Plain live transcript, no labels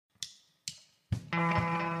Welcome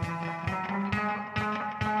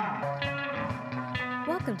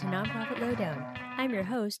to Nonprofit Lowdown. I'm your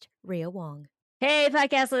host, Ria Wong. Hey,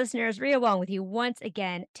 podcast listeners, Ria Wong with you once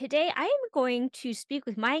again. Today, I am going to speak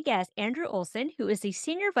with my guest, Andrew Olsen, who is the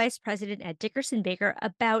Senior Vice President at Dickerson Baker,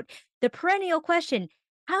 about the perennial question,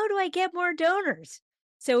 how do I get more donors?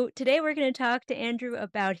 So today, we're going to talk to Andrew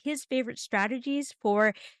about his favorite strategies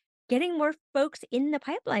for getting more folks in the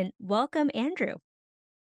pipeline. Welcome, Andrew.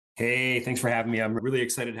 Hey, thanks for having me. I'm really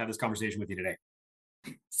excited to have this conversation with you today.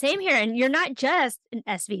 Same here. And you're not just an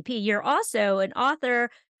SVP, you're also an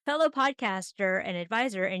author, fellow podcaster, and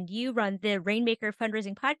advisor, and you run the Rainmaker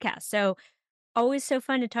Fundraising Podcast. So always so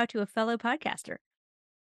fun to talk to a fellow podcaster.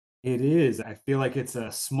 It is. I feel like it's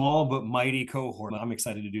a small but mighty cohort. I'm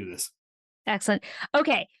excited to do this. Excellent.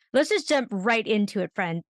 Okay, let's just jump right into it,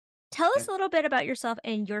 friend. Tell us Okay. a little bit about yourself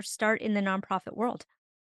and your start in the nonprofit world.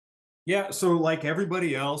 Yeah, so like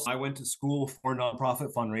everybody else, I went to school for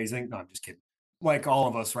nonprofit fundraising. No, I'm just kidding. Like all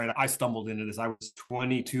of us, right? I stumbled into this. I was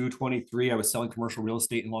 22, 23. I was selling commercial real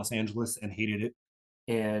estate in Los Angeles and hated it.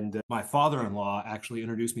 And my father-in-law actually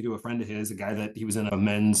introduced me to a friend of his, a guy that he was in a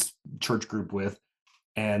men's church group with.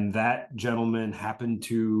 And that gentleman happened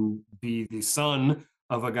to be the son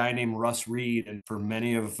of a guy named Russ Reed. And for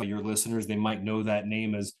many of your listeners, they might know that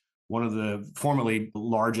name as one of the formerly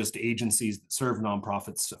largest agencies that serve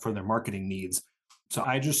nonprofits for their marketing needs. So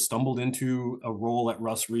I just stumbled into a role at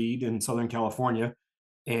Russ Reed in Southern California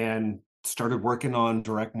and started working on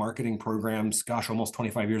direct marketing programs, gosh, almost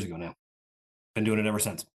 25 years ago now. Been doing it ever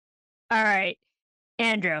since. All right,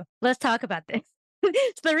 Andrew, let's talk about this. So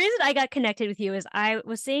the reason I got connected with you is I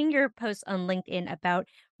was seeing your posts on LinkedIn about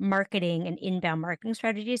marketing and inbound marketing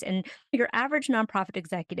strategies. And your average nonprofit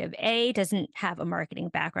executive, A, doesn't have a marketing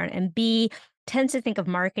background, and B, tends to think of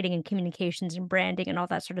marketing and communications and branding and all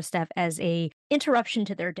that sort of stuff as a interruption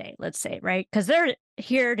to their day, let's say, right? Because they're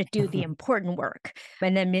here to do the important work.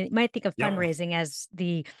 And then might think of Yep. fundraising as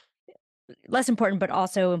the less important, but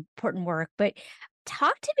also important work. But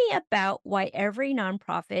talk to me about why every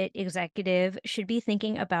nonprofit executive should be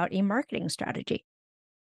thinking about a marketing strategy.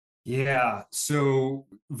 Yeah. So,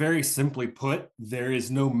 very simply put, there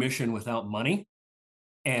is no mission without money,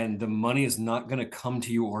 and the money is not going to come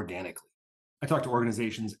to you organically. I talk to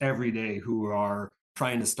organizations every day who are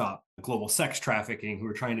trying to stop global sex trafficking, who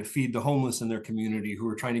are trying to feed the homeless in their community, who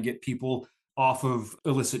are trying to get people off of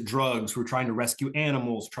illicit drugs, who are trying to rescue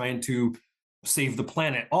animals, trying to save the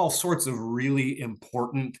planet, all sorts of really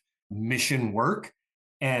important mission work.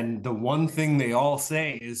 And the one thing they all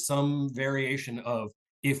say is some variation of,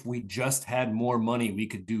 if we just had more money, we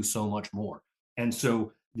could do so much more. And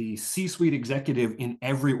so the C suite executive in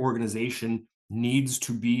every organization needs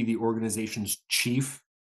to be the organization's chief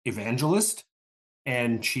evangelist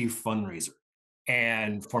and chief fundraiser.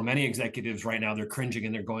 And for many executives right now, they're cringing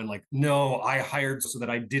and they're going like, no, I hired so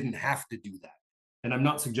that I didn't have to do that. And I'm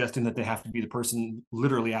not suggesting that they have to be the person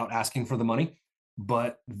literally out asking for the money,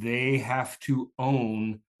 but they have to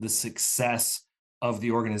own the success of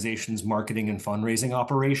the organization's marketing and fundraising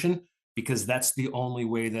operation, because that's the only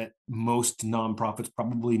way that most nonprofits,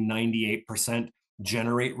 probably 98%,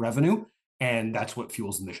 generate revenue. And that's what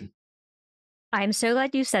fuels the mission. I'm so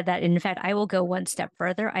glad you said that. In fact, I will go one step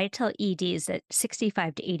further. I tell EDs that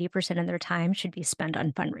 65 to 80% of their time should be spent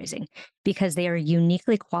on fundraising because they are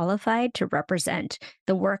uniquely qualified to represent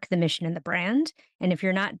the work, the mission, and the brand. And if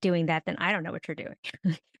you're not doing that, then I don't know what you're doing.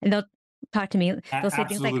 And they'll talk to me, they'll say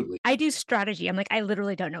things like, Absolutely. I do strategy. I'm like, I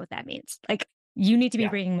literally don't know what that means. Like, you need to be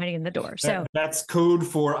Yeah. bringing money in the door. So That's code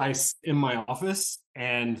for I sit in my office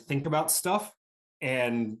and think about stuff.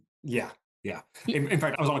 And yeah. In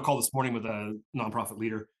fact, I was on a call this morning with a nonprofit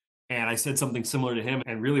leader, and I said something similar to him.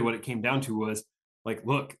 And really, what it came down to was like,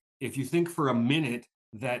 look, if you think for a minute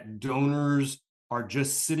that donors are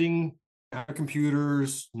just sitting at their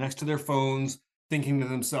computers next to their phones, thinking to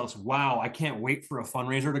themselves, wow, I can't wait for a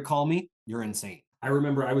fundraiser to call me, you're insane. I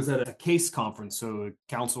remember I was at a CASE conference, so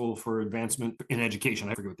Council for Advancement in Education.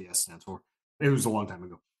 I forget what the S stands for. It was a long time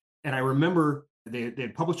ago. And I remember they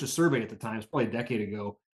had published a survey at the time, it's probably a decade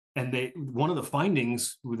ago. And one of the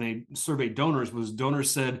findings when they surveyed donors was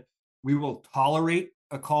donors said, we will tolerate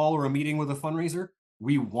a call or a meeting with a fundraiser.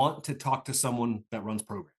 We want to talk to someone that runs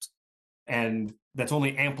programs. And that's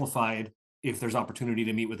only amplified if there's opportunity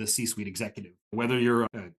to meet with a C-suite executive, whether you're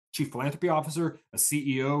a chief philanthropy officer, a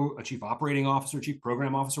CEO, a chief operating officer, chief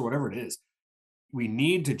program officer, whatever it is. We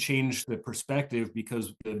need to change the perspective,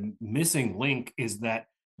 because the missing link is that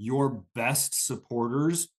your best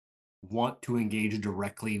supporters want to engage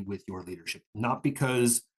directly with your leadership, not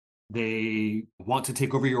because they want to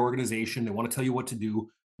take over your organization, they want to tell you what to do,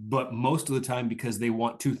 but most of the time because they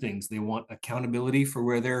want two things. They want accountability for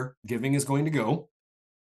where their giving is going to go,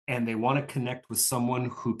 and they want to connect with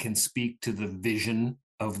someone who can speak to the vision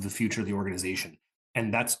of the future of the organization.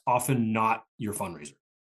 And that's often not your fundraiser.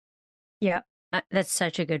 Yeah, that's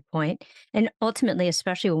such a good point. And ultimately,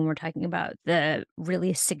 especially when we're talking about the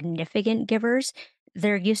really significant givers,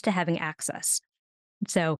 they're used to having access.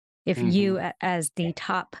 So if you, Mm-hmm. as the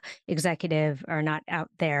top executive, are not out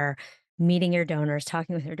there meeting your donors,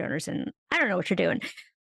 talking with your donors, and I don't know what you're doing.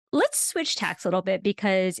 Let's switch tacks a little bit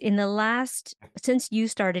because since you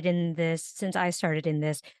started in this, since I started in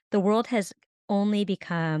this, the world has only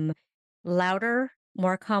become louder,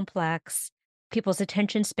 more complex. People's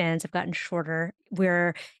attention spans have gotten shorter.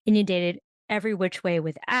 We're inundated every which way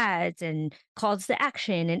with ads and calls to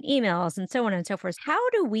action and emails and so on and so forth. How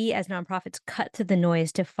do we as nonprofits cut through the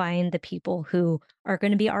noise to find the people who are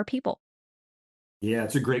going to be our people? Yeah,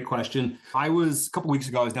 it's a great question. I was a couple weeks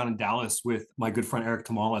ago, I was down in Dallas with my good friend Eric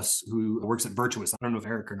Tamales, who works at Virtuous. I don't know if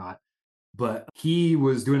Eric or not, but he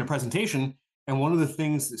was doing a presentation. And one of the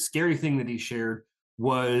things, the scary thing that he shared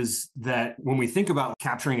was that when we think about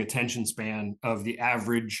capturing attention span of the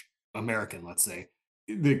average American, let's say,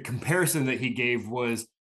 the comparison that he gave was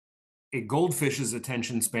a goldfish's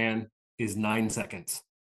attention span is 9 seconds,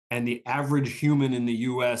 and the average human in the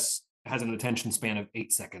US has an attention span of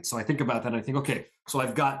 8 seconds. So I think about that and I think, okay, so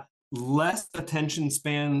I've got less attention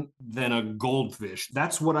span than a goldfish.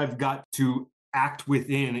 That's what I've got to act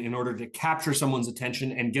within in order to capture someone's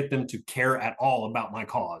attention and get them to care at all about my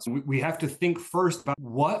cause. We have to think first about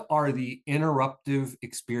what are the interruptive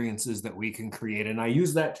experiences that we can create. And I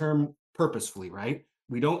use that term purposefully, right?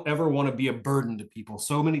 We don't ever want to be a burden to people.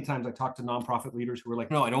 So many times I talk to nonprofit leaders who are like,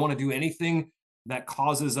 no, I don't want to do anything that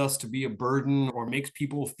causes us to be a burden or makes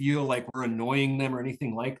people feel like we're annoying them or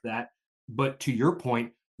anything like that. But to your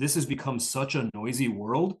point, this has become such a noisy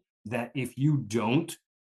world that if you don't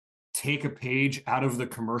take a page out of the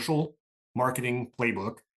commercial marketing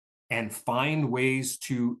playbook and find ways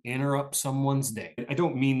to interrupt someone's day. I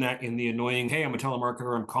don't mean that in the annoying, hey, I'm a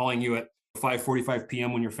telemarketer, I'm calling you at 5:45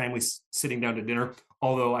 p.m. when your family's sitting down to dinner,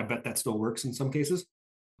 although I bet that still works in some cases.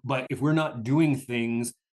 But if we're not doing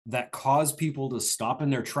things that cause people to stop in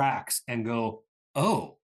their tracks and go,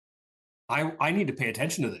 oh, I need to pay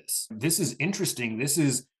attention to this. This is interesting.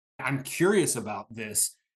 I'm curious about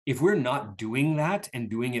this. If we're not doing that and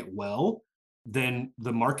doing it well, then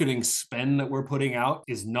the marketing spend that we're putting out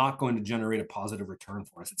is not going to generate a positive return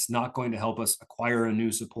for us. It's not going to help us acquire a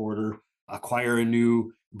new supporter, acquire a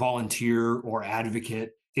new volunteer or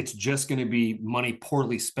advocate. It's just going to be money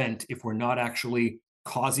poorly spent if we're not actually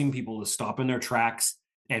causing people to stop in their tracks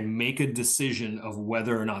and make a decision of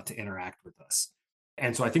whether or not to interact with us.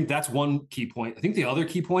 And so I think that's one key point. I think the other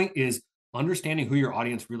key point is understanding who your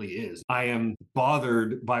audience really is. I am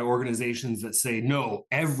bothered by organizations that say, no,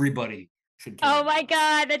 everybody should care Oh about my us.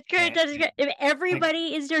 God, that's great. And That's great. If like,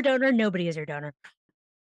 everybody is your donor, nobody is your donor.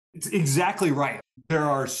 it's exactly right. There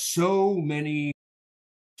are so many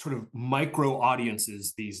sort of micro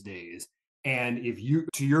audiences these days. And if you,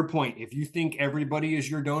 to your point, if you think everybody is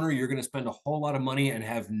your donor, you're going to spend a whole lot of money and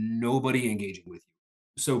have nobody engaging with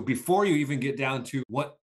you. So before you even get down to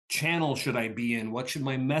what channel should I be in, what should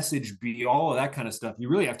my message be, all of that kind of stuff, you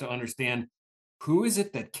really have to understand who is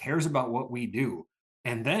it that cares about what we do.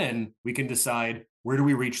 And then we can decide where do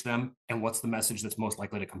we reach them and what's the message that's most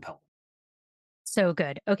likely to compel them. So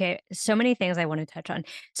good. Okay. So many things I want to touch on.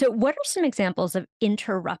 So, what are some examples of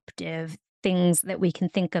interruptive things that we can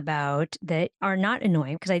think about that are not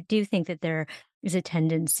annoying? Because I do think that there is a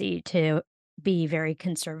tendency to be very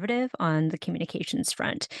conservative on the communications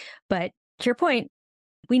front. But to your point,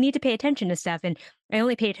 we need to pay attention to stuff. And I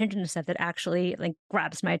only pay attention to stuff that actually like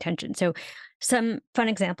grabs my attention. So, some fun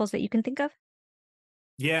examples that you can think of.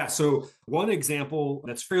 Yeah. So one example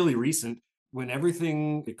that's fairly recent, when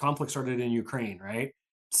the conflict started in Ukraine, right?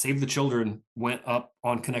 Save the Children went up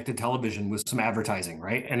on connected television with some advertising,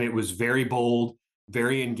 right? And it was very bold,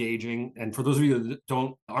 very engaging. And for those of you that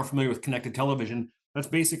don't aren't familiar with connected television, that's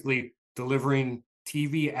basically delivering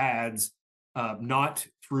TV ads, not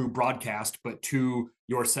through broadcast, but to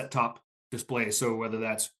your set top display. So whether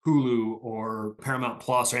that's Hulu or Paramount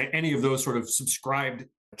Plus or any of those sort of subscribed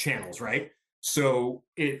channels, right? So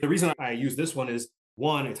the reason I use this one is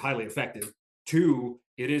one, it's highly effective. Two,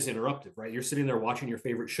 it is interruptive, right? You're sitting there watching your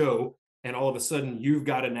favorite show, and all of a sudden you've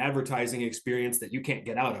got an advertising experience that you can't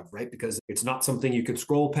get out of, right? Because it's not something you can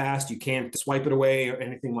scroll past, you can't swipe it away or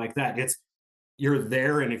anything like that. You're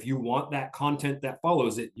there, and if you want that content that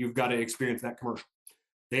follows it, you've got to experience that commercial.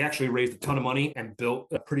 They actually raised a ton of money and built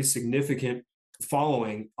a pretty significant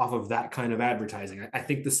following off of that kind of advertising. I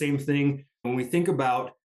think the same thing when we think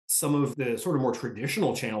about some of the sort of more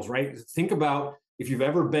traditional channels, right? Think about if you've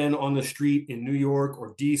ever been on the street in New York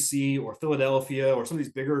or DC or Philadelphia or some of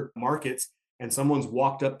these bigger markets, and someone's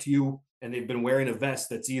walked up to you and they've been wearing a vest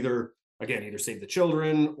that's either Save the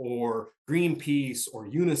Children or Greenpeace or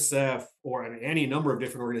UNICEF or any number of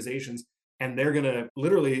different organizations, and they're going to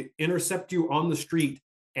literally intercept you on the street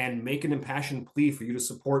and make an impassioned plea for you to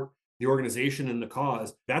support the organization and the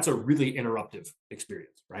cause. That's a really interruptive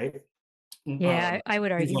experience, right? Yeah, I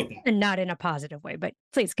would Things argue, like that. and not in a positive way, but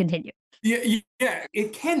please continue. Yeah,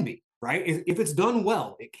 it can be, right? If it's done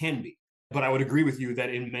well, it can be. But I would agree with you that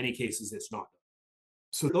in many cases it's not.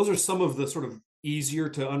 So those are some of the sort of easier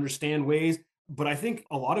to understand ways. But I think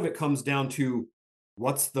a lot of it comes down to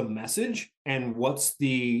what's the message and what's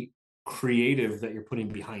the creative that you're putting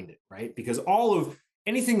behind it, right? Because all of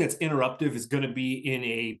anything that's interruptive is going to be in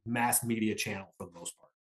a mass media channel for the most part.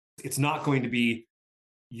 It's not going to be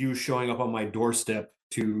you showing up on my doorstep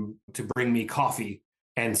to bring me coffee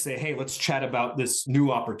and say, hey, let's chat about this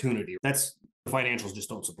new opportunity. That's the financials just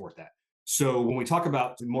don't support that. So when we talk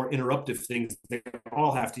about more interruptive things, they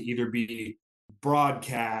all have to either be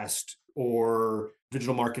broadcast or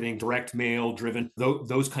digital marketing, direct mail driven,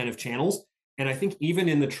 those kind of channels. And I think even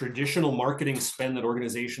in the traditional marketing spend that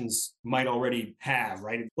organizations might already have,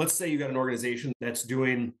 right? Let's say you got an organization that's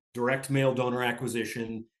doing direct mail donor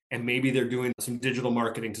acquisition, and maybe they're doing some digital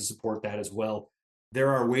marketing to support that as well.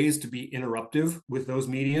 There are ways to be interruptive with those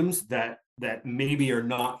mediums that maybe are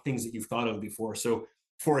not things that you've thought of before. So,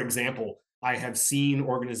 for example, I have seen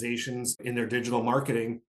organizations in their digital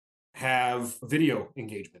marketing have video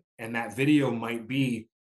engagement, and that video might be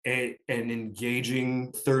an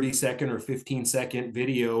engaging 30-second or 15-second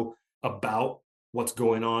video about what's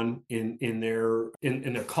going on in their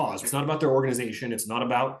cause. It's not about their organization. It's not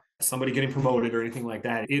about somebody getting promoted or anything like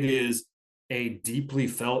that. It is a deeply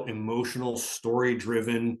felt, emotional,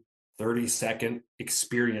 story-driven 30-second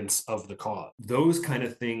experience of the cause. Those kind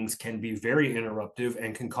of things can be very interruptive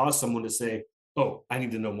and can cause someone to say, oh, I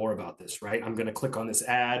need to know more about this, right? I'm going to click on this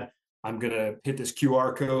ad. I'm going to hit this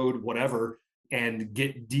QR code, whatever, and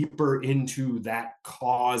get deeper into that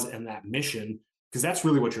cause and that mission, because that's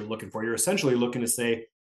really what you're looking for. You're essentially looking to say,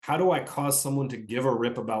 how do I cause someone to give a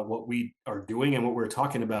rip about what we are doing and what we're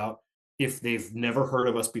talking about if they've never heard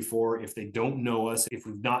of us before, if they don't know us, if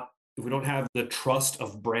we don't have the trust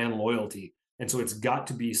of brand loyalty. And so it's got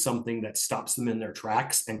to be something that stops them in their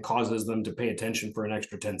tracks and causes them to pay attention for an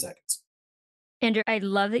extra 10 seconds. Andrew, I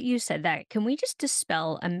love that you said that. Can we just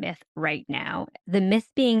dispel a myth right now? The myth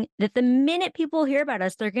being that the minute people hear about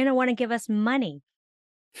us, they're going to want to give us money.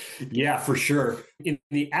 Yeah, for sure. In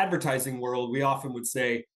the advertising world, we often would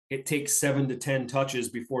say it takes 7 to 10 touches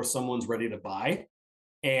before someone's ready to buy.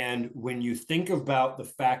 And when you think about the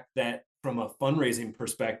fact that from a fundraising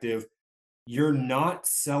perspective, you're not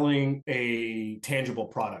selling a tangible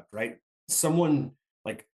product, right? Someone,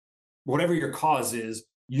 like, whatever your cause is,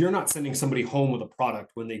 you're not sending somebody home with a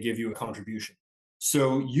product when they give you a contribution.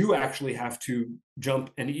 So you actually have to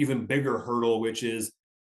jump an even bigger hurdle, which is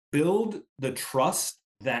build the trust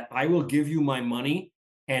that I will give you my money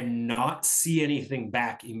and not see anything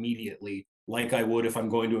back immediately, like I would if I'm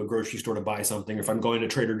going to a grocery store to buy something, if I'm going to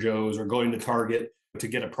Trader Joe's or going to Target to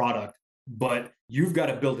get a product. But you've got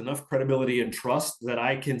to build enough credibility and trust that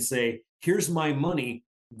I can say, here's my money,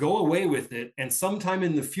 go away with it. And sometime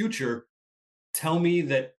in the future, tell me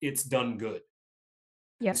that it's done good.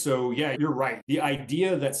 Yep. So, yeah, you're right. The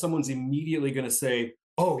idea that someone's immediately going to say,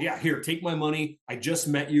 oh, yeah, here, take my money. I just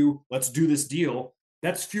met you. Let's do this deal.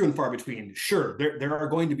 That's few and far between. Sure, there are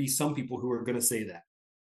going to be some people who are going to say that.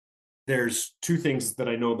 There's two things that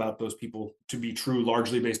I know about those people to be true,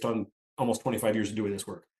 largely based on almost 25 years of doing this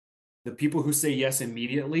work. The people who say yes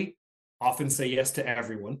immediately often say yes to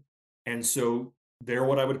everyone. And so they're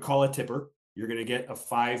what I would call a tipper. You're going to get a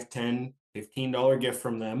 $5, $10, $15 gift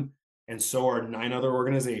from them. And so are 9 other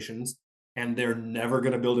organizations. And they're never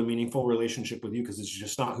going to build a meaningful relationship with you because it's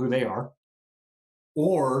just not who they are.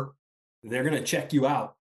 Or they're going to check you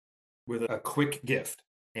out with a quick gift.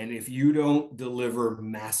 And if you don't deliver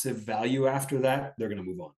massive value after that, they're going to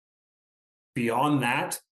move on. Beyond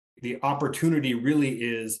that, the opportunity really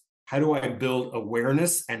is, how do I build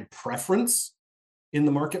awareness and preference in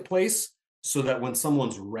the marketplace so that when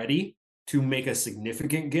someone's ready to make a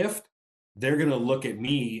significant gift, they're going to look at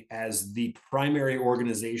me as the primary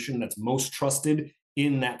organization that's most trusted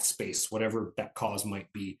in that space, whatever that cause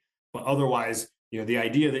might be. But otherwise, the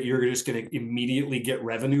idea that you're just going to immediately get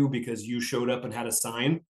revenue because you showed up and had a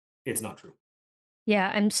sign, it's not true.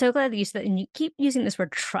 Yeah, I'm so glad that you said that, and you keep using this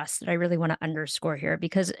word trust that I really want to underscore here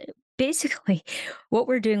because basically what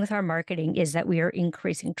we're doing with our marketing is that we are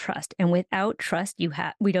increasing trust. And without trust,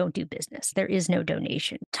 we don't do business. There is no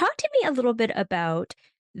donation. Talk to me a little bit about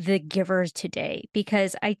the givers today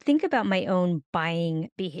because I think about my own buying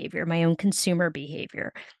behavior, my own consumer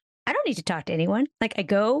behavior. I don't need to talk to anyone. Like I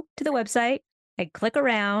go to the website, I click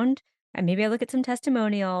around, and maybe I look at some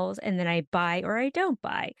testimonials and then I buy or I don't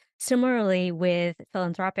buy. Similarly with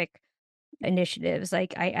philanthropic initiatives,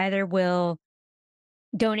 like I either will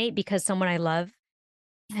donate because someone I love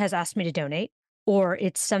has asked me to donate, or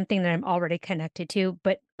it's something that I'm already connected to.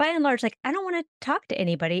 But by and large, like I don't want to talk to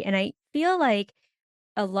anybody. And I feel like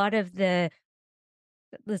a lot of the,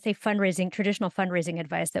 let's say, traditional fundraising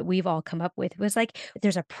advice that we've all come up with was like,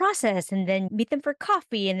 there's a process and then meet them for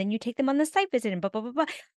coffee and then you take them on the site visit and blah, blah, blah, blah.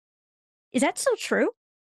 Is that still true?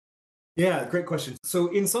 Yeah, great question. So,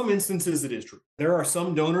 in some instances, it is true. There are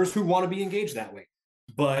some donors who want to be engaged that way.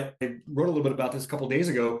 But I wrote a little bit about this a couple of days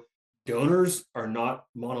ago. Donors are not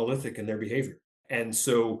monolithic in their behavior. And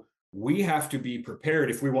so, we have to be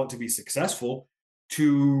prepared if we want to be successful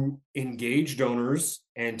to engage donors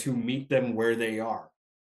and to meet them where they are.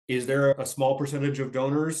 Is there a small percentage of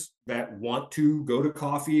donors that want to go to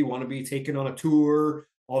coffee, want to be taken on a tour,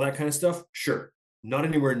 all that kind of stuff? Sure. Not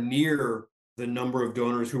anywhere near the number of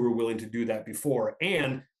donors who were willing to do that before.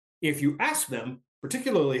 And if you ask them,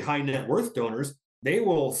 particularly high net worth donors, they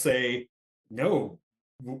will say, no,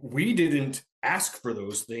 we didn't ask for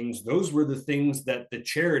those things. Those were the things that the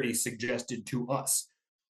charity suggested to us.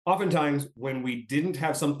 Oftentimes, when we didn't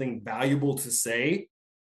have something valuable to say,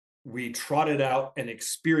 we trotted out an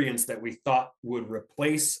experience that we thought would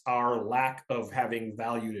replace our lack of having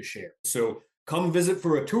value to share. So, come visit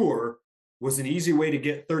for a tour was an easy way to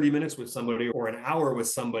get 30 minutes with somebody or an hour with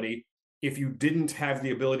somebody if you didn't have the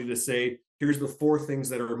ability to say, here's the four things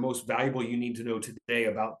that are most valuable you need to know today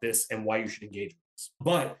about this and why you should engage with this.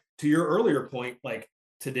 But to your earlier point, like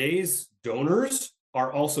today's donors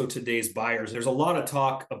are also today's buyers. There's a lot of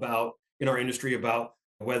talk about in our industry about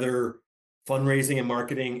whether fundraising and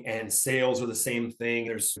marketing and sales are the same thing.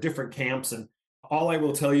 There's different camps. And all I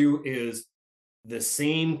will tell you is the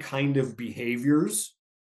same kind of behaviors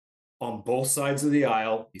on both sides of the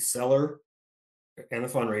aisle, the seller and the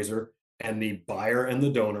fundraiser, and the buyer and the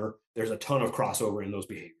donor. There's a ton of crossover in those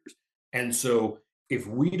behaviors. And so if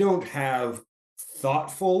we don't have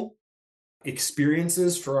thoughtful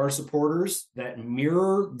experiences for our supporters that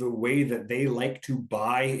mirror the way that they like to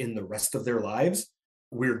buy in the rest of their lives,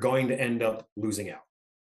 we're going to end up losing out.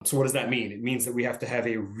 So, what does that mean? It means that we have to have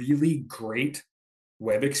a really great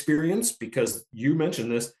web experience because you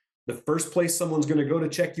mentioned this. The first place someone's going to go to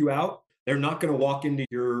check you out, they're not going to walk into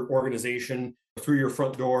your organization through your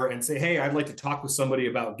front door and say, hey, I'd like to talk with somebody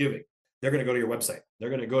about giving. They're going to go to your website. They're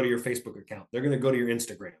going to go to your Facebook account. They're going to go to your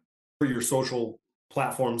Instagram or your social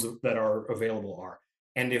platforms that are available are.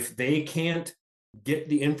 And if they can't get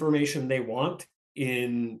the information they want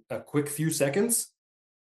in a quick few seconds,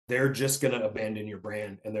 they're just going to abandon your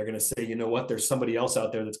brand and they're going to say, you know what, there's somebody else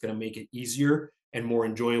out there that's going to make it easier and more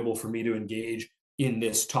enjoyable for me to engage in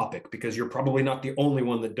this topic because you're probably not the only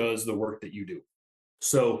one that does the work that you do.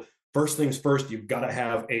 So, first things first, you've got to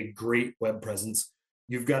have a great web presence.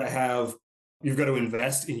 You've got to have you've got to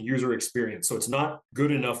invest in user experience. So it's not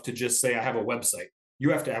good enough to just say I have a website.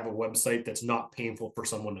 You have to have a website that's not painful for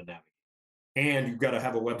someone to navigate. And you've got to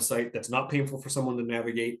have a website that's not painful for someone to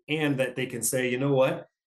navigate and that they can say, you know what,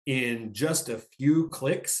 in just a few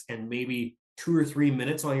clicks and maybe 2 or 3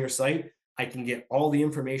 minutes on your site, I can get all the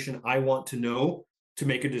information I want to know to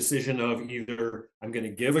make a decision of either I'm going to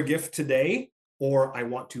give a gift today or I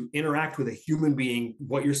want to interact with a human being.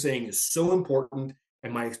 What you're saying is so important,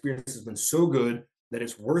 and my experience has been so good that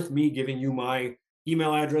it's worth me giving you my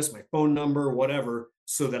email address, my phone number, whatever,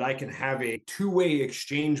 so that I can have a two-way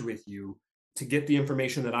exchange with you to get the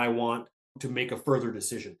information that I want to make a further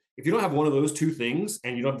decision. If you don't have one of those two things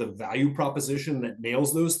and you don't have the value proposition that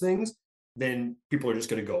nails those things, then people are just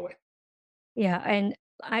going to go away. Yeah, and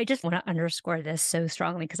I just wanna underscore this so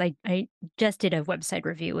strongly because I just did a website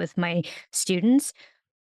review with my students.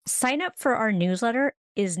 Sign up for our newsletter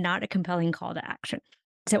is not a compelling call to action.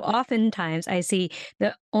 So oftentimes I see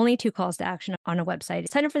the only 2 calls to action on a website,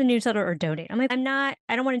 sign up for the newsletter or donate. I'm like,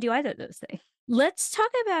 I don't wanna do either of those things. Let's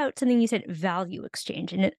talk about something you said, value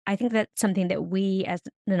exchange, and I think that's something that we as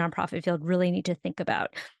the nonprofit field really need to think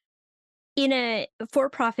about. In a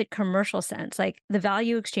for-profit commercial sense, like, the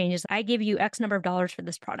value exchange is, I give you X number of dollars for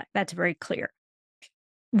this product. That's very clear.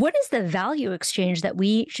 What is the value exchange that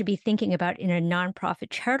we should be thinking about in a nonprofit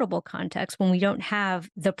charitable context when we don't have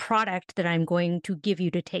the product that I'm going to give you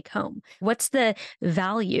to take home? What's the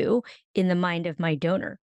value in the mind of my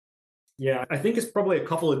donor? Yeah, I think it's probably a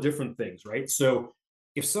couple of different things, right? So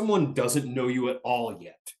if someone doesn't know you at all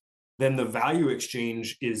yet, then the value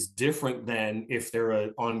exchange is different than if they're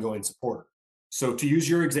an ongoing supporter. So to use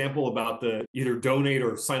your example about the either donate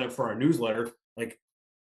or sign up for our newsletter, like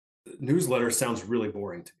newsletter sounds really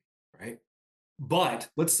boring to me, right? But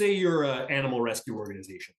let's say you're an animal rescue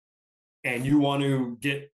organization and you want to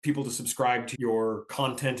get people to subscribe to your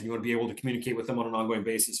content and you want to be able to communicate with them on an ongoing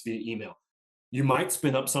basis via email. You might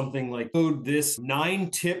spin up something like, oh, this 9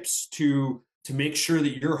 tips to make sure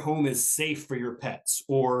that your home is safe for your pets,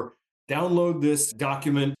 or download this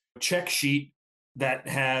document check sheet that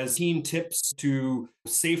has 10 tips to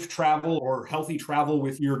safe travel or healthy travel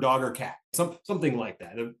with your dog or cat. Something like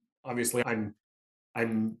that. Obviously,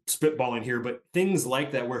 I'm spitballing here, but things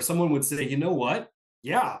like that where someone would say, you know what?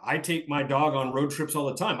 Yeah, I take my dog on road trips all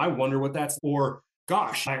the time. I wonder what that's, or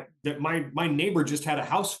gosh, my neighbor just had a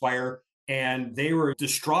house fire and they were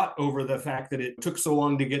distraught over the fact that it took so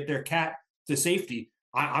long to get their cat to safety.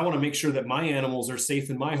 I want to make sure that my animals are safe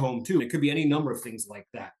in my home too. It could be any number of things like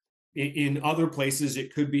that. In other places,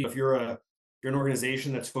 it could be if you're an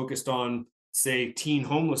organization that's focused on, say, teen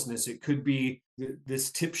homelessness, it could be this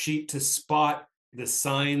tip sheet to spot the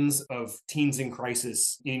signs of teens in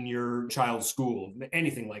crisis in your child's school,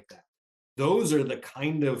 anything like that. Those are the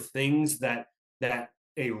kind of things that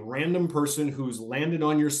a random person who's landed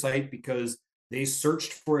on your site because they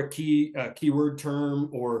searched for a keyword term,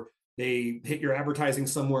 or they hit your advertising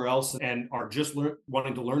somewhere else and are just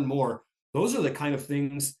wanting to learn more. Those are the kind of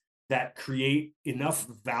things that create enough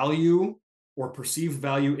value or perceived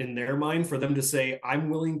value in their mind for them to say, I'm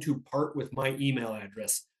willing to part with my email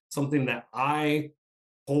address, something that I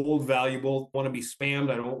hold valuable, want to be spammed.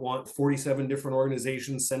 I don't want 47 different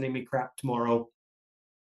organizations sending me crap tomorrow.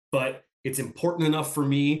 But it's important enough for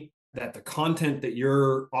me that the content that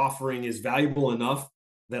you're offering is valuable enough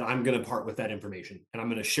that I'm going to part with that information. And I'm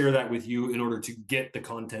going to share that with you in order to get the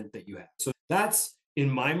content that you have. So that's, in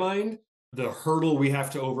my mind, the hurdle we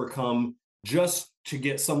have to overcome just to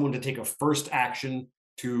get someone to take a first action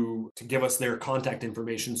to give us their contact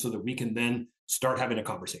information so that we can then start having a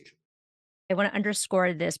conversation. I want to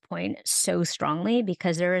underscore this point so strongly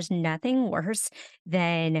because there is nothing worse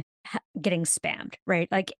than getting spammed, right?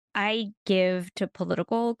 Like I give to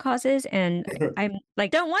political causes and I'm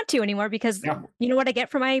like, don't want to anymore because Yeah. you know what I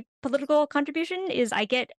get for my political contribution is I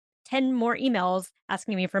get 10 more emails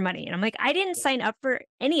asking me for money. And I'm like, I didn't sign up for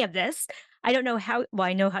any of this. I don't know how, well,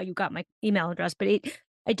 I know how you got my email address, but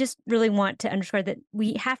I just really want to underscore that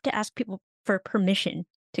we have to ask people for permission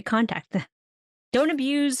to contact them. Don't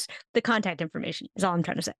abuse the contact information is all I'm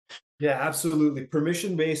trying to say. Yeah, absolutely.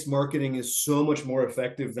 Permission-based marketing is so much more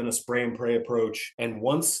effective than a spray and pray approach. And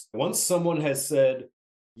once someone has said,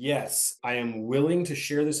 "Yes, I am willing to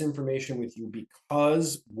share this information with you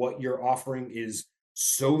because what you're offering is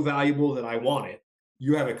so valuable that I want it,"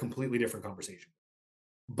 you have a completely different conversation.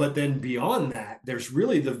 But then beyond that, there's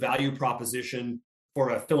really the value proposition for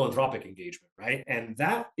a philanthropic engagement, right? And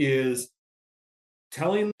that is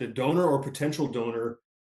telling the donor or potential donor,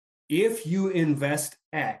 if you invest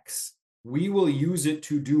X, we will use it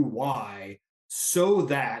to do Y so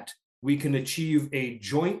that we can achieve a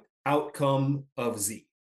joint outcome of Z.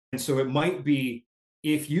 And so it might be,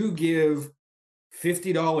 if you give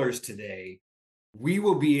 $50 today, we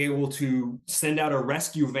will be able to send out a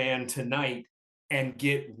rescue van tonight and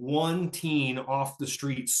get one teen off the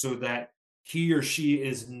streets so that he or she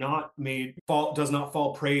is not does not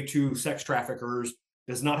fall prey to sex traffickers,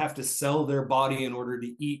 does not have to sell their body in order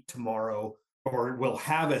to eat tomorrow, or will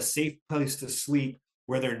have a safe place to sleep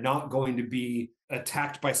where they're not going to be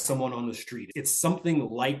attacked by someone on the street. It's something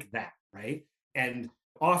like that, right? And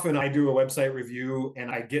often I do a website review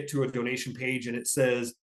and I get to a donation page and it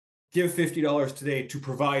says, give $50 today to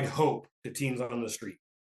provide hope to teens on the street.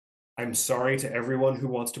 I'm sorry to everyone who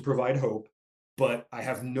wants to provide hope, but I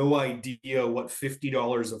have no idea what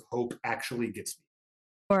 $50 of hope actually gets me.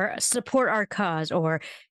 Or support our cause or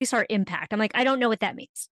increase our impact. I'm like, I don't know what that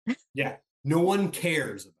means. Yeah, no one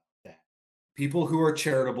cares about that. People who are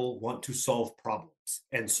charitable want to solve problems.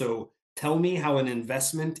 And so tell me how an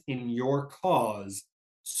investment in your cause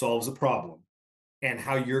solves a problem and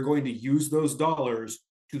how you're going to use those dollars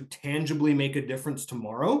to tangibly make a difference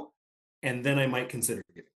tomorrow. And then I might consider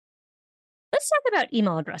giving. Let's talk about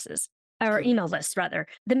email addresses or Sure. email lists, rather.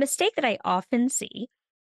 The mistake that I often see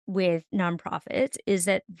with nonprofits is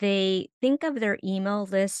that they think of their email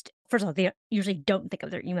list first of all, they usually don't think of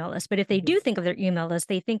their email list, but if they do think of their email list,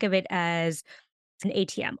 they think of it as an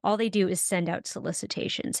ATM. All they do is send out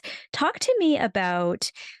solicitations. Talk to me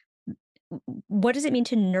about what does it mean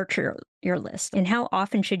to nurture your list and how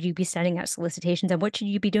often should you be sending out solicitations and what should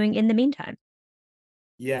you be doing in the meantime?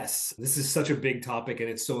 Yes, this is such a big topic and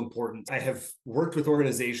it's so important. I have worked with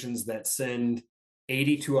organizations that send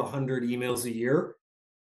 80 to 100 emails a year,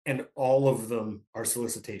 and all of them are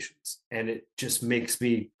solicitations. And it just makes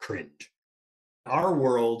me cringe. Our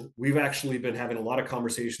world, we've actually been having a lot of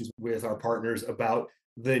conversations with our partners about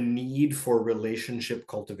the need for relationship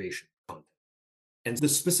cultivation content. And the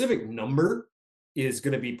specific number is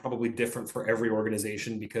going to be probably different for every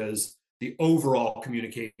organization because the overall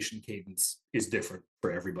communication cadence is different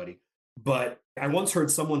for everybody. But I once heard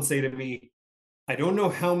someone say to me, I don't know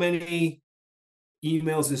how many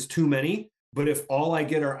emails is too many, but if all I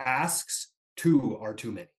get are asks, two are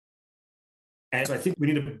too many. And so I think we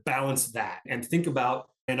need to balance that and think about,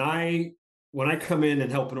 when I come in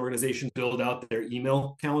and help an organization build out their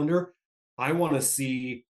email calendar, I want to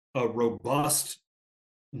see a robust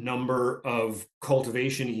number of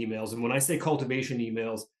cultivation emails. And when I say cultivation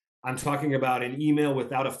emails, I'm talking about an email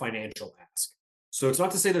without a financial ask. So it's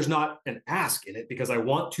not to say there's not an ask in it, because I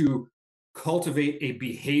want to cultivate a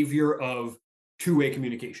behavior of two-way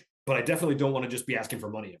communication. But I definitely don't want to just be asking for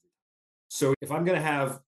money every time. So if I'm going to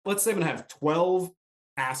have, let's say I'm going to have 12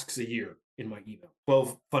 asks a year in my email,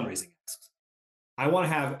 12 fundraising asks. I want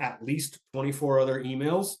to have at least 24 other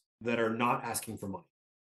emails that are not asking for money.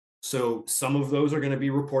 So some of those are going to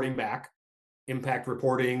be reporting back. Impact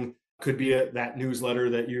reporting could be that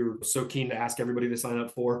newsletter that you're so keen to ask everybody to sign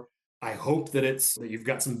up for. I hope that you've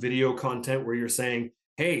got some video content where you're saying,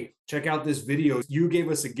 hey, check out this video. You gave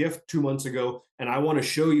us a gift 2 months ago, and I want to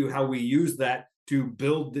show you how we use that to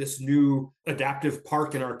build this new adaptive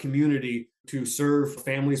park in our community to serve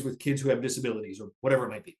families with kids who have disabilities or whatever it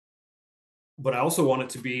might be. But I also want it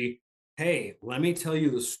to be, hey, let me tell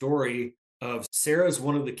you the story of Sarah's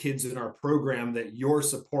one of the kids in our program that your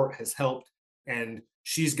support has helped, and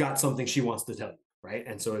she's got something she wants to tell you, right?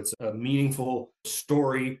 And so it's a meaningful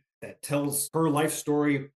story that tells her life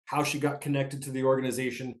story, how she got connected to the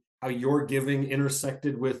organization, how your giving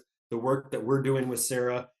intersected with the work that we're doing with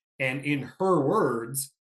Sarah, and in her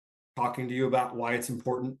words, talking to you about why it's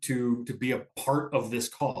important to be a part of this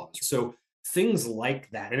cause. So things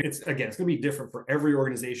like that. And it's going to be different for every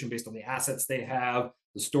organization based on the assets they have,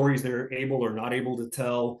 the stories they're able or not able to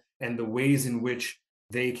tell, and the ways in which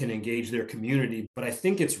they can engage their community. But I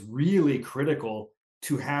think it's really critical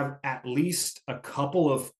to have at least a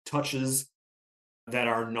couple of touches that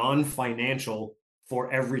are non-financial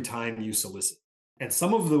for every time you solicit. And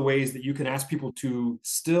some of the ways that you can ask people to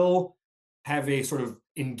still have a sort of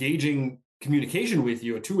engaging communication with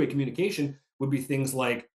you, a two-way communication, would be things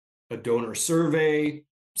like a donor survey,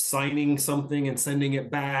 signing something and sending it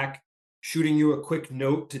back, shooting you a quick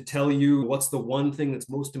note to tell you what's the one thing that's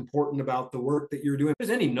most important about the work that you're doing. There's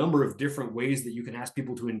any number of different ways that you can ask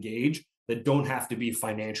people to engage that don't have to be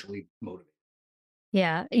financially motivated.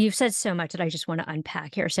 Yeah, you've said so much that I just want to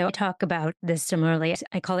unpack here. So I talk about this similarly.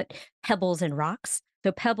 I call it pebbles and rocks.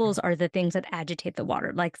 So pebbles are the things that agitate the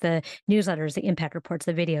water, like the newsletters, the impact reports,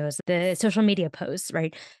 the videos, the social media posts,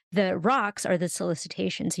 right? The rocks are the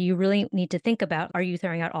solicitations. So you really need to think about, are you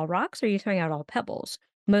throwing out all rocks or are you throwing out all pebbles?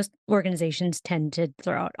 Most organizations tend to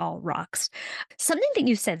throw out all rocks. Something that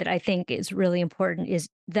you said that I think is really important is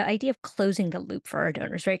the idea of closing the loop for our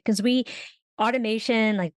donors, right? Because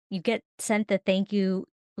automation, like you get sent the thank you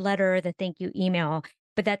letter, the thank you email,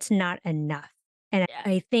 but that's not enough. And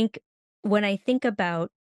I think when I think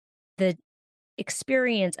about the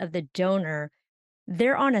experience of the donor,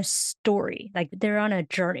 they're on a story, like they're on a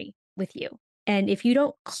journey with you. And if you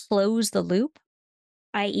don't close the loop,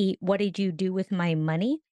 i.e., what did you do with my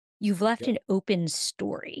money? You've left Yep. an open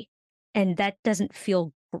story. And that doesn't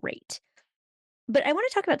feel great. But I want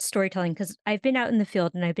to talk about storytelling because I've been out in the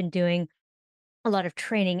field and I've been doing a lot of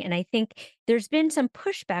training. And I think there's been some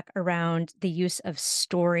pushback around the use of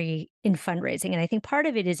story in fundraising. And I think part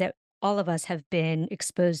of it is that all of us have been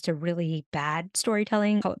exposed to really bad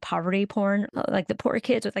storytelling, call it poverty porn, like the poor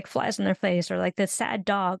kids with like flies on their face or like the sad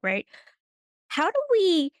dog, right? How do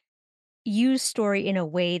we use story in a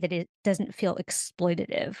way that it doesn't feel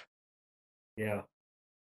exploitative? Yeah.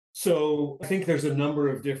 So I think there's a number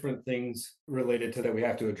of different things related to that we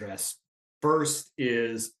have to address. First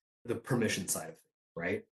is the permission side of things,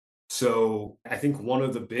 right? So I think one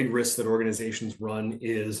of the big risks that organizations run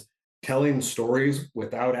is telling stories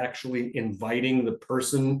without actually inviting the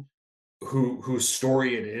person whose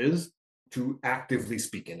story it is to actively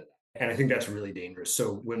speak into that. And I think that's really dangerous.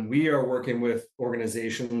 So when we are working with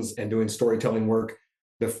organizations and doing storytelling work,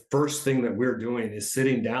 the first thing that we're doing is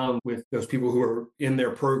sitting down with those people who are in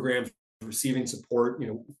their programs, receiving support,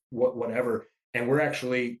 whatever. And we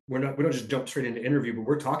don't just jump straight into interview, but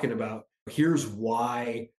we're talking about here's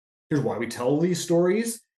why we tell these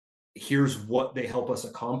stories, here's what they help us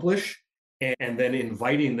accomplish, and then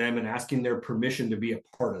inviting them and asking their permission to be a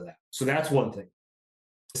part of that. So that's one thing.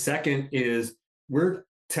 Second is we're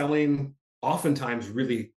telling oftentimes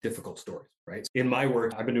really difficult stories, right? In my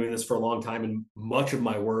work, I've been doing this for a long time, and much of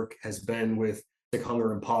my work has been with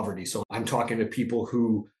hunger and poverty. So I'm talking to people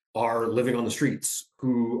who are living on the streets,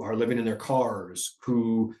 who are living in their cars,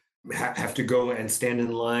 who have to go and stand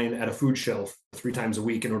in line at a food shelf 3 times a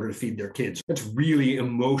week in order to feed their kids. That's really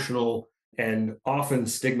emotional and often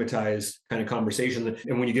stigmatized kind of conversation.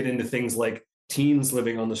 And when you get into things like teens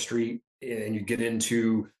living on the street and you get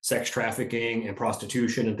into sex trafficking and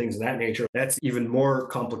prostitution and things of that nature, that's even more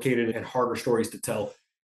complicated and harder stories to tell.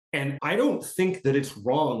 And I don't think that it's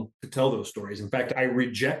wrong to tell those stories. In fact, I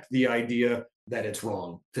reject the idea that it's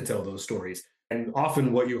wrong to tell those stories. And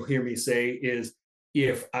often what you'll hear me say is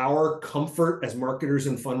if our comfort as marketers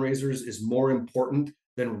and fundraisers is more important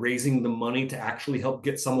than raising the money to actually help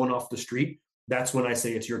get someone off the street, that's when I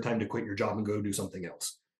say it's your time to quit your job and go do something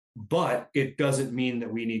else. But it doesn't mean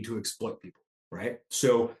that we need to exploit people, right?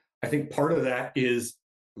 So I think part of that is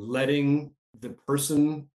letting the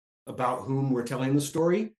person about whom we're telling the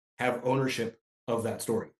story have ownership of that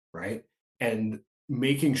story, right? And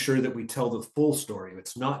making sure that we tell the full story.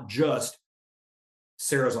 It's not just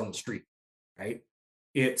Sarah's on the street, right?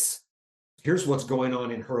 It's here's what's going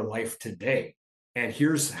on in her life today, and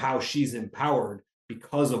here's how she's empowered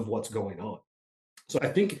because of what's going on. So I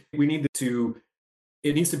think it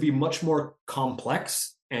needs to be much more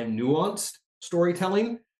complex and nuanced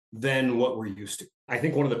storytelling than what we're used to. I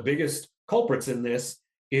think one of the biggest culprits in this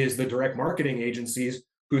is the direct marketing agencies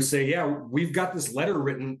who say, yeah, we've got this letter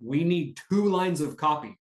written. We need 2 lines of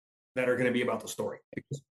copy that are going to be about the story.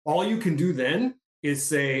 Because all you can do then is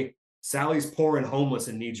say, Sally's poor and homeless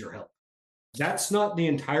and needs your help. That's not the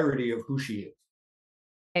entirety of who she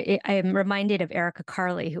is. I am reminded of Erica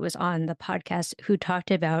Carley, who was on the podcast, who talked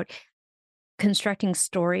about constructing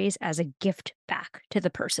stories as a gift back to the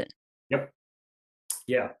person. Yep.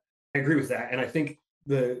 Yeah, I agree with that. And I think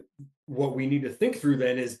what we need to think through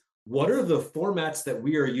then is what are the formats that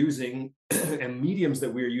we are using and mediums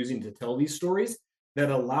that we are using to tell these stories that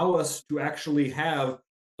allow us to actually have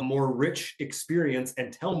a more rich experience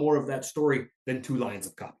and tell more of that story than 2 lines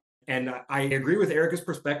of copy. And I agree with Erica's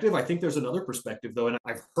perspective. I think there's another perspective though, and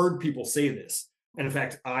I've heard people say this. And in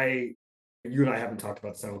fact, you and I haven't talked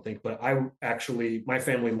about this, I don't think, but my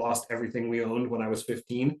family lost everything we owned when I was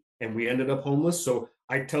 15 and we ended up homeless. So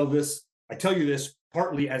I tell you this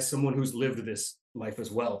partly as someone who's lived this life as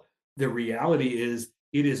well. The reality is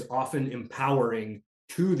it is often empowering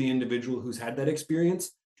to the individual who's had that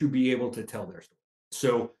experience to be able to tell their story.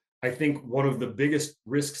 So I think one of the biggest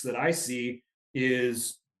risks that I see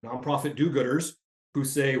is nonprofit do-gooders who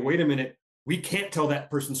say, wait a minute, we can't tell that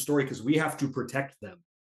person's story because we have to protect them.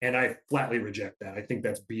 And I flatly reject that. I think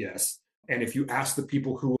that's BS. And if you ask the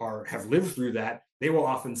people who have lived through that, they will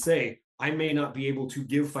often say, I may not be able to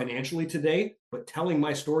give financially today, but telling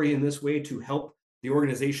my story in this way to help the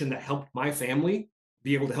organization that helped my family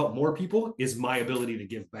be able to help more people is my ability to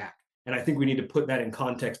give back. And I think we need to put that in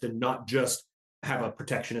context and not just have a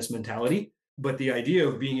protectionist mentality, but the idea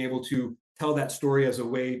of being able to tell that story as a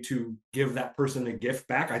way to give that person a gift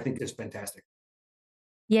back, I think is fantastic.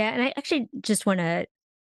 Yeah. And I actually just want to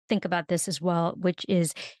think about this as well, which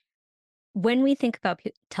is when we think about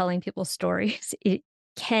telling people stories, it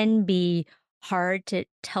can be hard to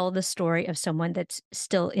tell the story of someone that's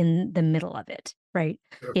still in the middle of it, right?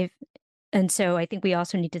 Sure. And so I think we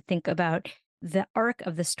also need to think about the arc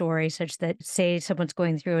of the story such that, say, someone's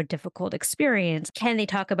going through a difficult experience, can they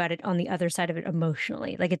talk about it on the other side of it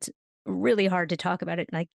emotionally? Like it's really hard to talk about it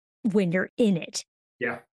like when you're in it.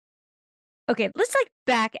 Yeah. Okay, let's like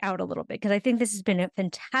back out a little bit because I think this has been a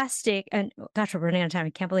fantastic and gosh, we're running out of time.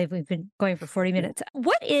 I can't believe we've been going for 40 minutes.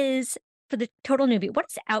 What is for the total newbie, what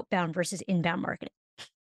is outbound versus inbound marketing?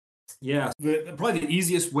 Yeah. Probably the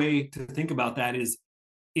easiest way to think about that is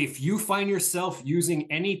if you find yourself using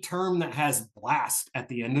any term that has blast at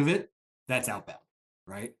the end of it, that's outbound,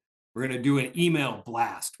 right? We're going to do an email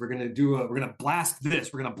blast. We're going to blast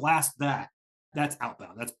this. We're going to blast that. That's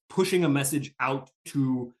outbound. That's pushing a message out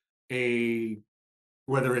to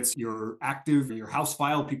whether it's your active, your house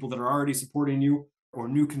file, people that are already supporting you, or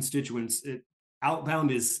new constituents. Outbound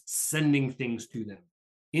is sending things to them.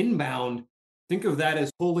 Inbound Think of that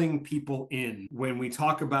as pulling people in. When we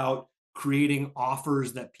talk about creating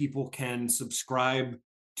offers that people can subscribe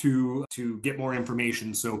to get more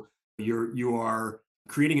information. So you are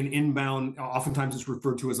creating an inbound, oftentimes it's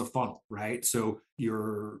referred to as a funnel, right? So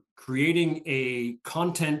you're creating a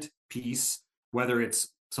content piece, whether it's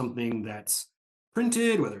something that's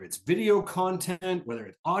printed, whether it's video content, whether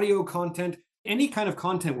it's audio content, any kind of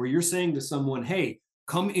content where you're saying to someone, hey,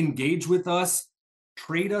 come engage with us,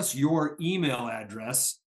 trade us your email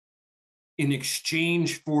address in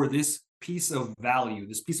exchange for this piece of value,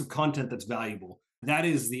 this piece of content that's valuable. That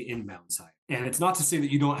is the inbound side. And it's not to say that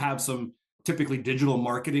you don't have some typically digital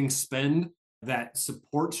marketing spend that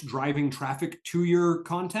supports driving traffic to your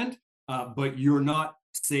content, but you're not,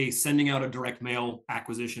 say, sending out a direct mail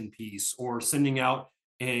acquisition piece or sending out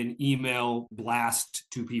an email blast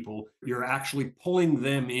to people. You're actually pulling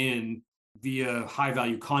them in via high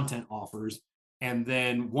value content offers. And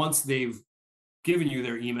then once they've given you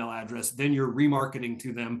their email address, then you're remarketing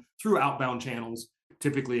to them through outbound channels,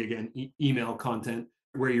 typically, again, email content,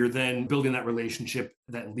 where you're then building that relationship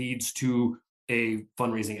that leads to a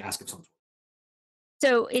fundraising ask of some sort.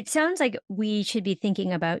 So it sounds like we should be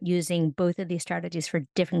thinking about using both of these strategies for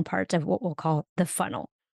different parts of what we'll call the funnel,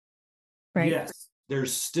 right? Yes,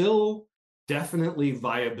 there's still definitely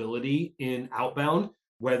viability in outbound,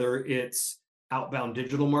 whether it's outbound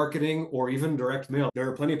digital marketing or even direct mail. There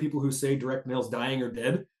are plenty of people who say direct mail's dying or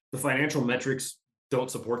dead. The financial metrics don't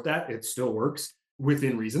support that. It still works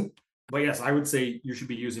within reason. But yes, I would say you should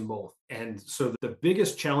be using both. And so the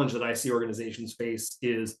biggest challenge that I see organizations face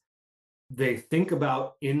is they think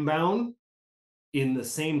about inbound in the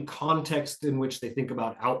same context in which they think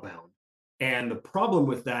about outbound. And the problem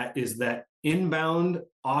with that is that inbound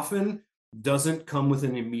often doesn't come with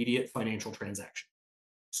an immediate financial transaction.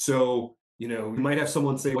 So, you might have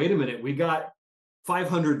someone say, wait a minute, we got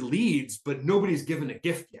 500 leads, but nobody's given a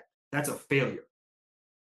gift yet. That's a failure.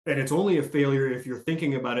 And it's only a failure if you're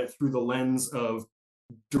thinking about it through the lens of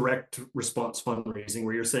direct response fundraising,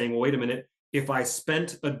 where you're saying, well, wait a minute, if I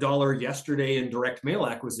spent $1 yesterday in direct mail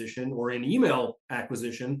acquisition or in email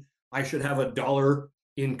acquisition, I should have $1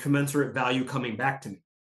 in commensurate value coming back to me.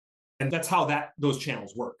 And that's how those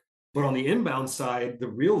channels work. But on the inbound side, the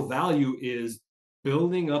real value is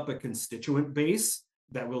building up a constituent base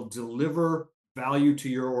that will deliver value to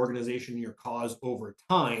your organization, your cause over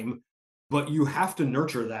time. But you have to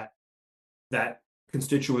nurture that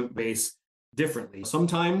constituent base differently.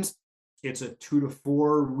 Sometimes it's a 2 to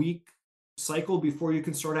 4 week cycle before you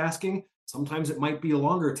can start asking. Sometimes it might be a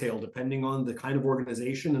longer tail, depending on the kind of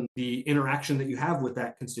organization and the interaction that you have with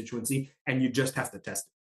that constituency, and you just have to test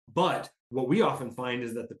it. But what we often find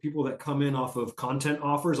is that the people that come in off of content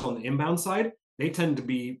offers on the inbound side, they tend to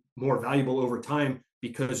be more valuable over time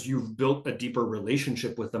because you've built a deeper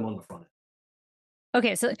relationship with them on the front end.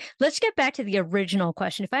 Okay, so let's get back to the original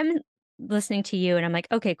question. If I'm listening to you and I'm like,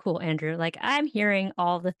 okay, cool, Andrew, like I'm hearing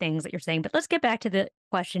all the things that you're saying, but let's get back to the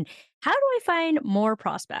question. How do I find more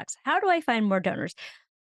prospects? How do I find more donors?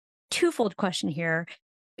 Twofold question here.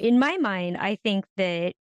 In my mind, I think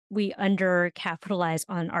that we undercapitalize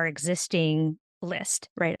on our existing list,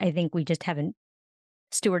 right? I think we just haven't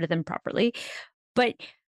stewarded them properly. But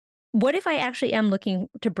what if I actually am looking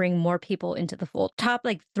to bring more people into the fold? Top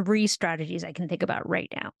like 3 strategies I can think about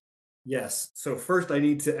right now. Yes. So first, I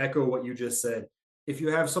need to echo what you just said. If you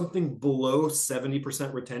have something below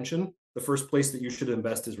 70% retention, the first place that you should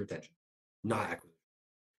invest is retention, not acquisition.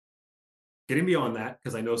 Getting beyond that,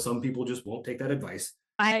 because I know some people just won't take that advice.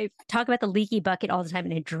 I talk about the leaky bucket all the time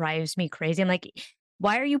and it drives me crazy. I'm like,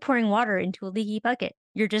 why are you pouring water into a leaky bucket?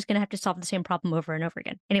 You're just going to have to solve the same problem over and over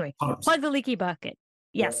again. Anyway, 100%. plug the leaky bucket.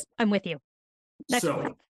 Yes, Yep. I'm with you. Next So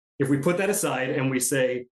one. if we put that aside and we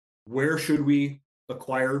say, where should we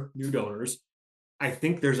acquire new donors? I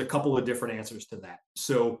think there's a couple of different answers to that.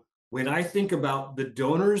 So when I think about the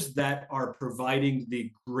donors that are providing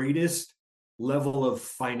the greatest level of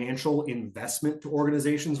financial investment to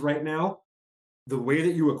organizations right now, the way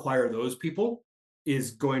that you acquire those people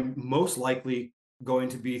is most likely going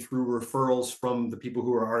to be through referrals from the people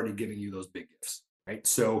who are already giving you those big gifts, right?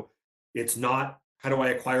 So it's not how do I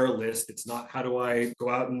acquire a list? It's not how do I go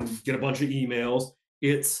out and get a bunch of emails?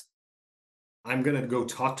 It's I'm going to go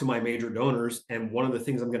talk to my major donors. And one of the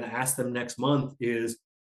things I'm going to ask them next month is,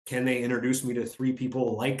 can they introduce me to 3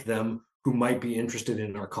 people like them who might be interested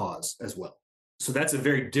in our cause as well? So that's a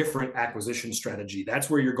very different acquisition strategy. That's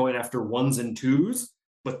where you're going after ones and twos,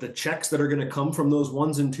 but the checks that are going to come from those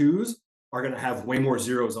ones and twos are going to have way more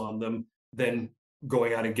zeros on them than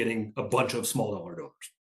going out and getting a bunch of small dollar donors.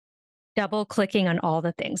 Double clicking on all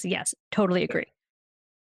the things. Yes, totally agree.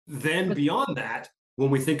 Then beyond that, when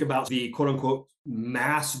we think about the quote unquote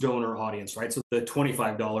mass donor audience, right? So the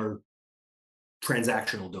 $25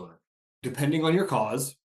 transactional donor, depending on your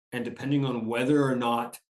cause and depending on whether or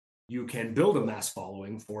not you can build a mass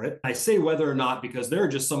following for it. I say whether or not because there are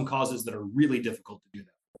just some causes that are really difficult to do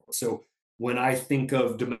that for. So when I think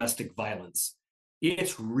of domestic violence,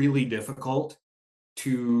 it's really difficult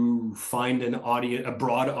to find an audience, a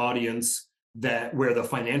broad audience that where the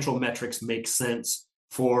financial metrics make sense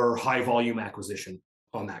for high volume acquisition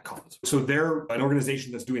on that cause. So they're an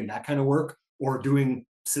organization that's doing that kind of work or doing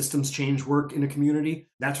systems change work in a community.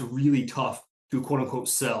 That's really tough to quote unquote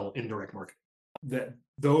sell in direct marketing. That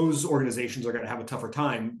those organizations are going to have a tougher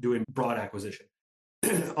time doing broad acquisition.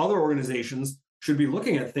 Other organizations should be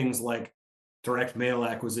looking at things like direct mail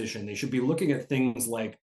acquisition. They should be looking at things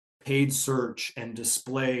like paid search and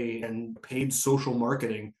display and paid social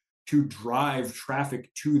marketing to drive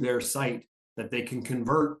traffic to their site that they can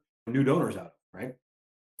convert new donors out of, right?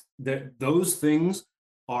 That those things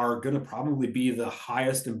are going to probably be the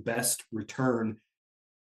highest and best return.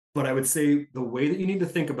 But I would say the way that you need to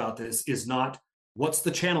think about this is not what's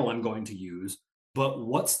the channel I'm going to use, but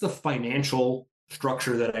what's the financial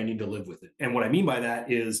structure that I need to live with it. And what I mean by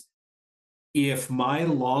that is if my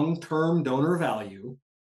long-term donor value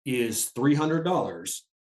is $300,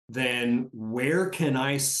 then where can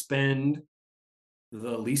I spend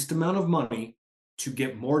the least amount of money to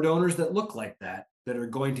get more donors that look like that are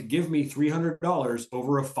going to give me $300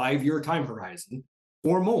 over a 5-year time horizon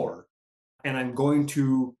or more? And I'm going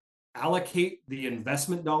to allocate the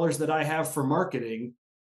investment dollars that I have for marketing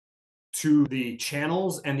to the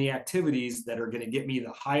channels and the activities that are going to get me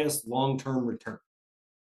the highest long-term return.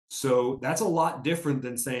 So that's a lot different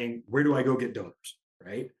than saying, where do I go get donors,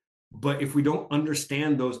 right? But if we don't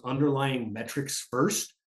understand those underlying metrics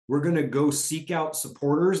first, we're going to go seek out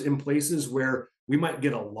supporters in places where we might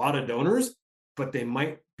get a lot of donors, but they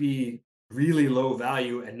might be really low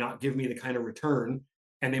value and not give me the kind of return,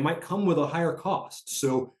 and they might come with a higher cost.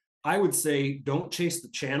 So I would say don't chase the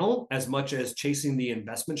channel as much as chasing the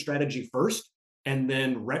investment strategy first, and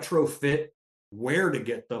then retrofit where to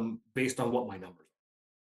get them based on what my numbers are.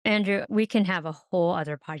 Andrew, we can have a whole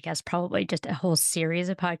other podcast, probably just a whole series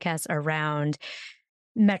of podcasts around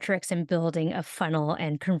metrics and building a funnel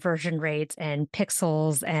and conversion rates and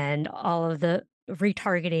pixels and all of the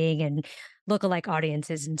retargeting and lookalike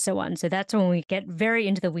audiences and so on. So that's when we get very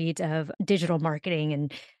into the weeds of digital marketing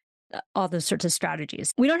and all those sorts of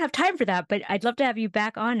strategies. We don't have time for that, but I'd love to have you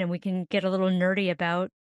back on and we can get a little nerdy about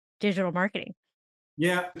digital marketing.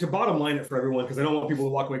 Yeah, to bottom line it for everyone, because I don't want people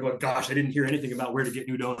to walk away going, gosh, I didn't hear anything about where to get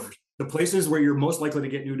new donors. The places where you're most likely to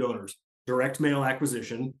get new donors: direct mail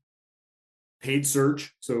acquisition, paid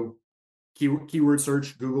search, so keyword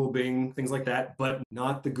search, Google, Bing, things like that, but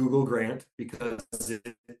not the Google grant because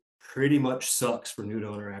it pretty much sucks for new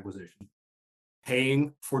donor acquisition.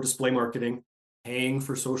 Paying for display marketing, paying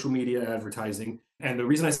for social media advertising. And the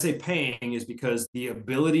reason I say paying is because the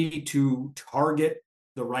ability to target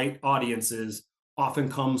the right audiences often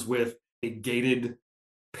comes with a gated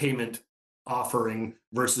payment offering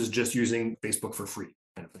versus just using Facebook for free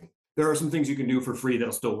kind of thing. There are some things you can do for free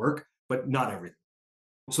that'll still work, but not everything.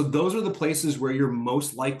 So those are the places where you're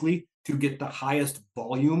most likely to get the highest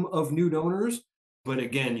volume of new donors. But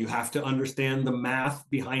again, you have to understand the math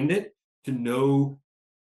behind it to know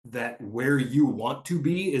that where you want to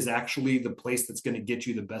be is actually the place that's going to get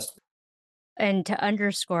you the best. And to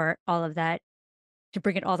underscore all of that, to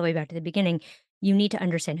bring it all the way back to the beginning, you need to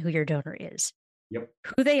understand who your donor is. Yep.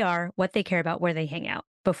 Who they are, what they care about, where they hang out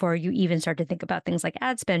before you even start to think about things like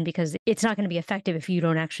ad spend, because it's not going to be effective if you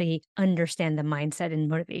don't actually understand the mindset and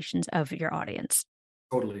motivations of your audience.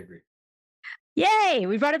 Totally agree. Yay!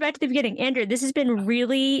 We brought it back to the beginning. Andrew, this has been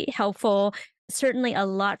really helpful. Certainly a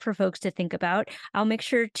lot for folks to think about. I'll make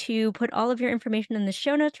sure to put all of your information in the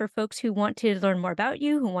show notes for folks who want to learn more about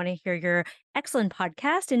you, who want to hear your excellent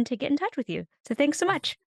podcast, and to get in touch with you. So thanks so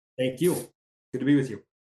much. Thank you. Good to be with you.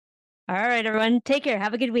 All right, everyone. Take care.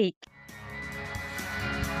 Have a good week.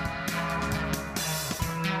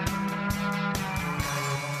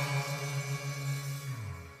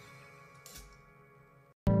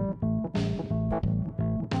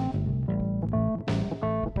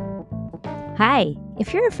 Hi,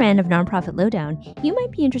 if you're a fan of Nonprofit Lowdown, you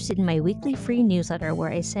might be interested in my weekly free newsletter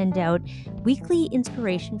where I send out weekly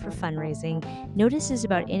inspiration for fundraising, notices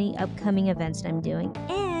about any upcoming events I'm doing,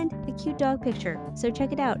 and a cute dog picture. So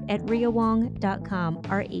check it out at riawong.com,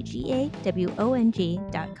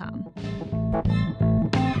 RAGAWONG.com.